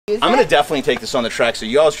I'm gonna definitely take this on the track, so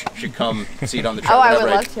you all should come see it on the track. Oh, I would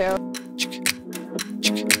love to.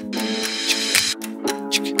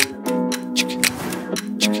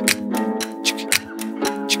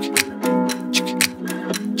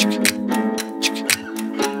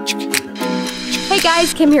 Hey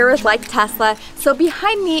guys, Kim here with Like Tesla. So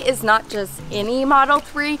behind me is not just any Model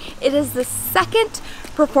 3, it is the second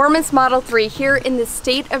performance Model 3 here in the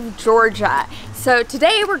state of Georgia. So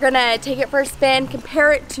today we're gonna take it for a spin,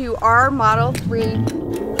 compare it to our Model 3.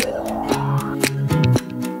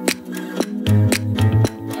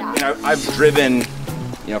 Yeah. I've driven,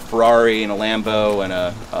 Ferrari and a Lambo and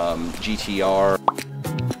a GTR.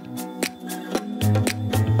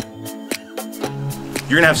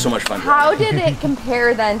 You're gonna have so much fun. How did it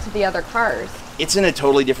compare then to the other cars? It's in a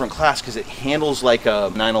totally different class because it handles like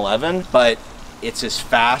a 911, but it's as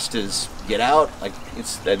fast as Get Out. Like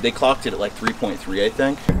they clocked it at like 3.3, I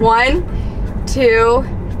think. 1, 2,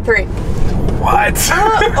 3. What?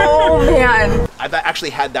 Oh man. I've actually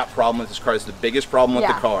had that problem with this car. It's the biggest problem with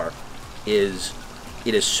the car is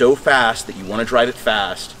it is so fast that you want to drive it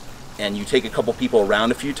fast, and you take a couple people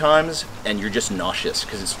around a few times and you're just nauseous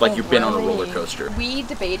because it's like you've been on a roller coaster. We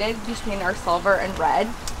debated between our silver and red,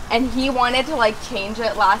 and he wanted to like change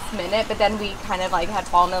it last minute, but then we kind of like had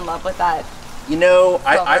fallen in love with that.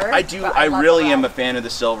 I really am a fan of the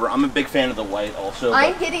silver. I'm a big fan of the white also.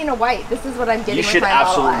 I'm getting a white. This is what I'm getting. You should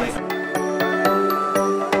absolutely.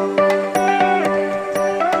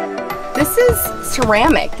 This is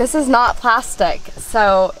ceramic. This is not plastic.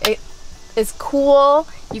 So it is cool.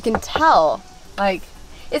 You can tell, like,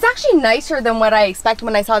 it's actually nicer than what I expected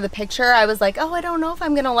when I saw the picture. I was like, oh, I don't know if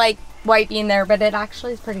I'm gonna like white being there, but it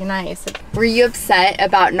actually is pretty nice. Were you upset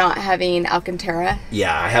about not having Alcantara?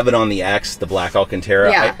 Yeah, I have it on the X, the black Alcantara.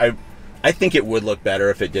 Yeah. I think it would look better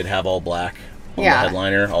if it did have all black on the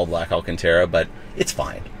headliner, all black Alcantara, but it's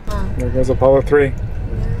fine. There goes Apollo 3.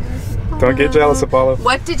 Don't get jealous, Apollo.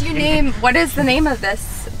 What did you name, what is the name of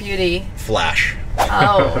this beauty? Flash.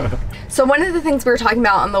 Oh. So one of the things we were talking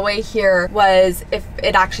about on the way here was if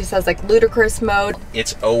it actually says like ludicrous mode.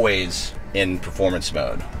 It's always in performance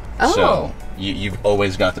mode. Oh. So you've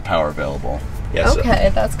always got the power available. Yeah, okay,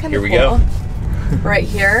 so that's kind of cool. Here we go. Right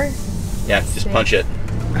here. Yeah, just punch it.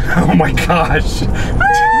 Oh my gosh.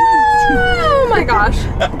 Oh my gosh.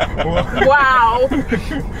 Wow.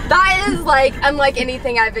 That is like unlike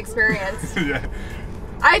anything I've experienced. Yeah.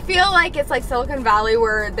 I feel like it's like Silicon Valley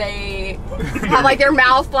where they have like their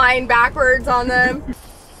mouth flying backwards on them.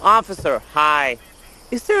 Officer, hi.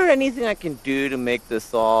 Is there anything I can do to make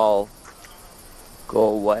this all go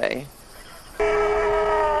away?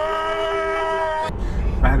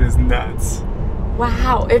 That is nuts.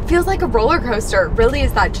 Wow, it feels like a roller coaster. It really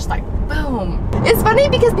is that just like boom. It's funny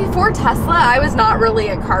because before Tesla, I was not really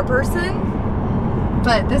a car person,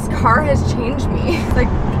 but this car has changed me. Like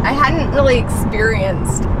I hadn't really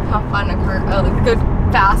experienced how fun a good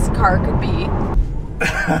fast car could be.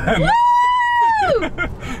 Woo!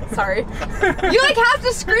 Sorry. You like have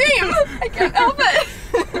to scream. I can't help it.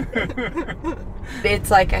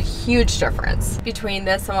 It's like a huge difference between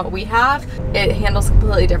this and what we have. It handles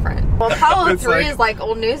completely different. Well, Apollo 3 is like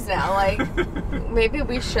old news now. Like maybe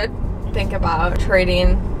we should think about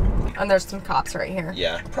trading. And there's some cops right here.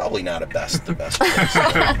 Yeah, probably not the best place.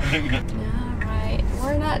 Alright,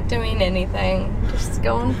 we're not doing anything. Just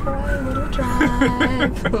going for a little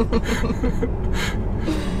drive.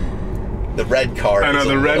 The red car. I know,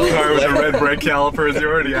 the red car with the red brake calipers,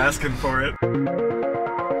 you're already asking for it.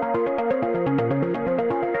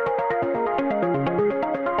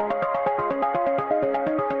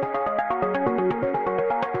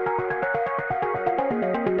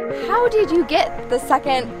 How did you get the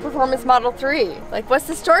second performance Model 3? Like, what's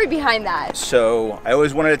the story behind that? So, I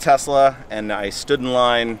always wanted a Tesla, and I stood in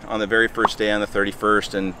line on the very first day on the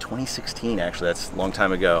 31st in 2016, actually, that's a long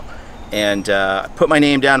time ago. And put my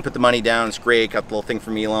name down, put the money down, it's great, got the little thing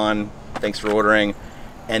from Elon, thanks for ordering.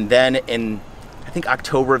 And then in, I think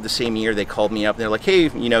October of the same year, they called me up and they're like, hey,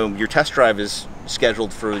 your test drive is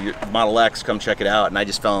scheduled for your Model X, come check it out. And I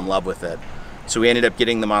just fell in love with it. So we ended up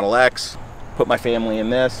getting the Model X, put my family in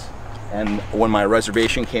this, and when my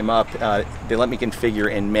reservation came up, they let me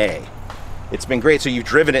configure in May. It's been great, so you've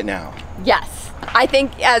driven it now. Yes. I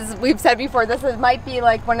think, as we've said before, this might be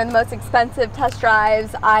like one of the most expensive test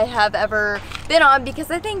drives I have ever been on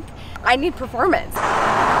because I think I need performance.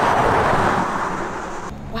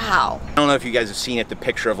 Wow. I don't know if you guys have seen it, the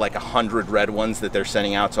picture of like 100 red ones that they're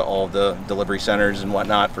sending out to all the delivery centers and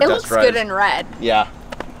whatnot for test drives. It looks good in red. Yeah.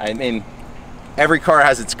 I mean, every car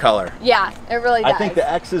has its color. Yeah, it really does. I think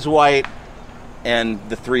the X is white and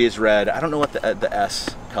the 3 is red. I don't know what the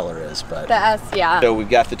S color is, but The S, yeah. So we've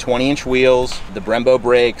got the 20-inch wheels, the Brembo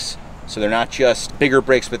brakes. So they're not just bigger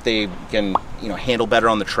brakes, but they can, you know, handle better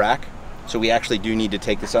on the track. So we actually do need to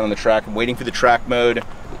take this out on the track. I'm waiting for the track mode.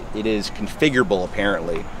 It is configurable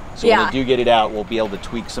apparently. So when we do get it out, we'll be able to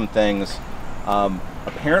tweak some things.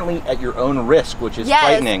 Apparently at your own risk, which is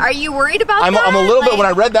frightening. Are you worried about that? I'm a little bit, when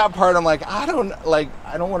I read that part, I'm like, I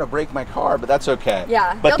don't want to break my car, but that's okay.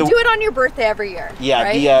 Yeah, but they'll do it on your birthday every year. Yeah,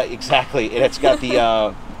 right? Exactly. It's got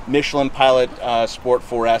the Michelin Pilot Sport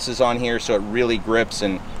 4S's on here, so it really grips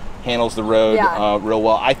and handles the road real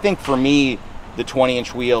well. I think for me, the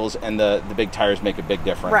 20-inch wheels and the big tires make a big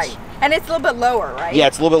difference. Right, and it's a little bit lower, right? Yeah,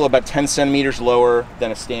 it's a little bit, about 10 centimeters lower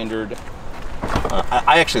than a standard.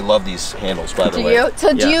 I actually love these handles, by the way. Do you?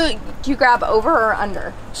 So do you grab over or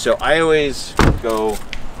under? So I always go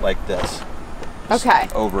like this. Okay.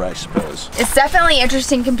 Over, I suppose. It's definitely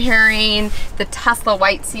interesting comparing the Tesla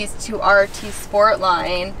White Seas to our T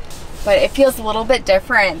Sportline, but it feels a little bit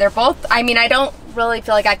different. They're both, I mean, I don't really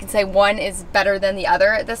feel like I can say one is better than the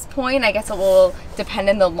other at this point. I guess it will depend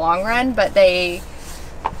in the long run, but they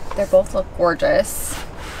both look gorgeous.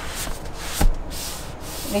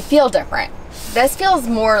 They feel different. This feels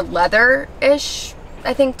more leather-ish,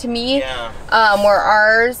 I think, to me. Yeah. Where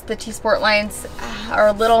ours, the T Sportlines, are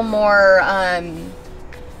a little more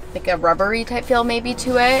like a rubbery type feel maybe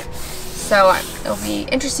to it. So it'll be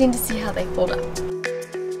interesting to see how they fold up.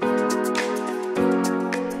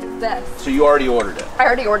 This. So you already ordered it? I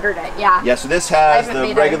already ordered it, yeah. Yeah, so this has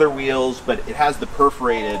the regular wheels, but it has the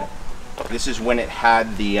perforated. This is when it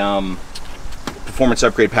had the performance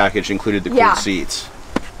upgrade package, included the cooled seats.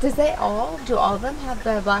 Do all of them have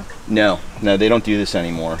the black? No, they don't do this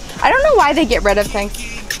anymore. I don't know why they get rid of things.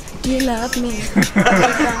 Do you love me?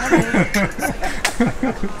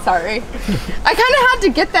 Sorry. I kind of had to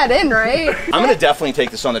get that in, right? I'm going to definitely take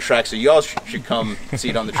this on the track, so you all should come see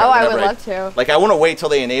it on the track. Oh, I would love to. Like, I want to wait till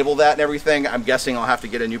they enable that and everything. I'm guessing I'll have to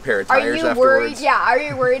get a new pair of tires afterwards. Worried? Yeah, are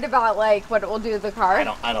you worried about, like, what it will do to the car?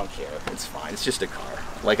 I don't care. It's fine. It's just a car.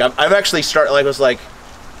 Like, I've actually started, like, I was, like,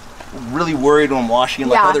 really worried when I'm washing it,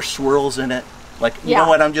 like, oh, there's swirls in it. Like, you know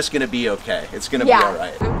what, I'm just gonna be okay. It's gonna be all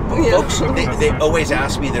right. Folks, they always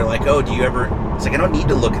ask me, they're like, oh, do you ever, it's like, I don't need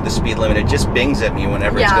to look at the speed limit. It just bings at me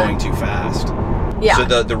whenever it's going too fast. Yeah.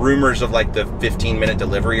 So the rumors of like the 15-minute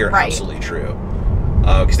delivery are absolutely true.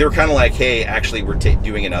 Because they were kind of like, hey, actually we're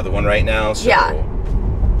doing another one right now. So,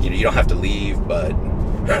 you know, you don't have to leave, but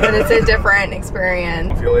it's a different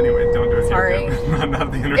experience. Feel anyway, don't do it. Sorry. Not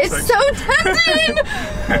at the intersection. It's so tempting!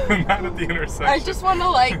 Not at the intersection. I just want to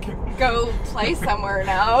like go play somewhere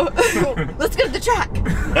now. Let's go to the track.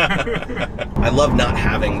 I love not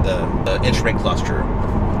having the instrument cluster.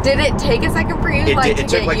 Did it take a second for you? It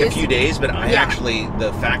took like a few days, but I actually,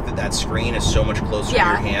 the fact that screen is so much closer to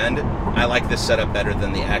your hand, I like this setup better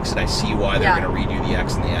than the X, and I see why they're going to redo the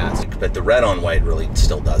X and the S. But the red on white really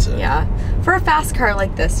still does it. Yeah. For a fast car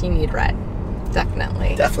like this, you need red.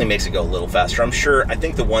 Definitely. Definitely makes it go a little faster. I'm sure, I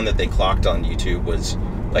think the one that they clocked on YouTube was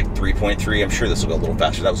like 3.3. I'm sure this will go a little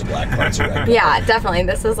faster. That was a black car, so red. Yeah, definitely.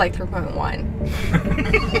 This is like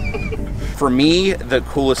 3.1. For me, the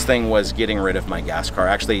coolest thing was getting rid of my gas car.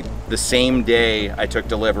 Actually, the same day I took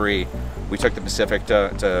delivery, we took the Pacific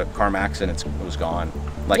to CarMax and it was gone.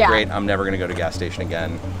 Like, great, I'm never gonna go to a gas station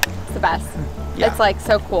again. It's the best. Yeah. It's like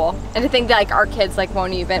so cool. And to think that like our kids like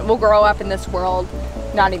we'll grow up in this world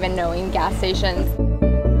not even knowing gas stations.